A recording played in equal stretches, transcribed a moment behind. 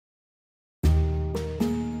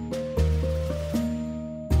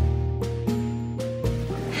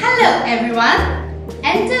everyone!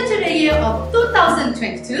 Enter to the year of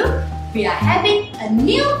 2022. We are having a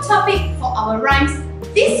new topic for our rhymes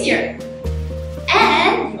this year.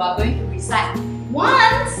 And you are going to recite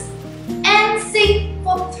once and sing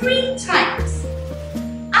for 3 times.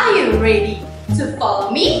 Are you ready to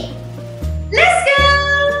follow me? Let's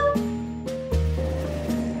go!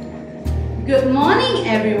 Good morning,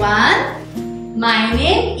 everyone. My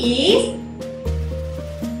name is...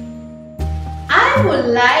 I would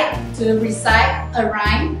like to recite a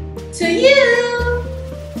rhyme to you.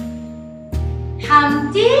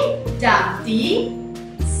 Humpty Dumpty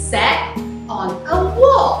sat on a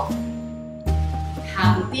wall.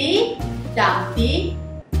 Humpty Dumpty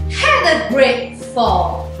had a great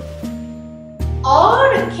fall. All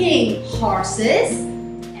the king's horses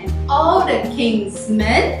and all the king's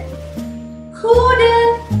men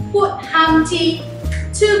couldn't put Humpty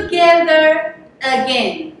together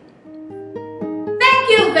again.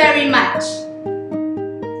 Thank you very much.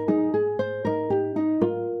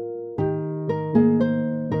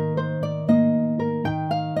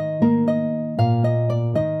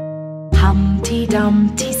 Humpty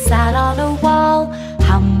Dumpty sat on a wall.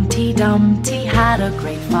 Humpty Dumpty had a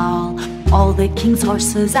great fall. All the king's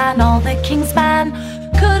horses and all the king's men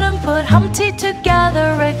couldn't put Humpty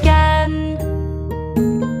together again.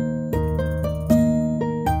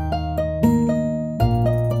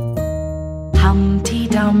 Humpty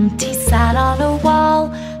Dumpty sat on a wall.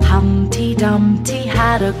 Humpty Dumpty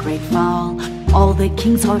had a great fall. All the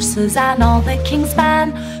king's horses and all the king's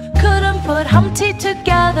men couldn't put Humpty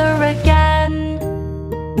together again.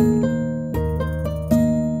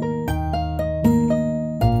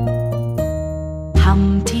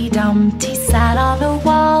 Humpty Dumpty sat on a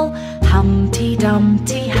wall. Humpty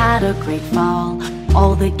Dumpty had a great fall.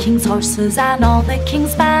 All the king's horses and all the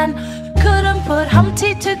king's men couldn't put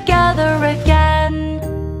Humpty together again.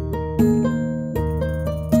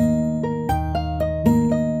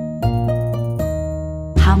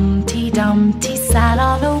 Humpty Dumpty sat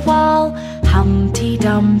on a wall. Humpty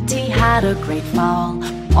Dumpty had a great fall.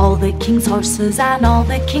 All the king's horses and all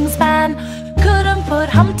the king's men couldn't put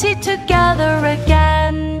Humpty together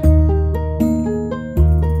again.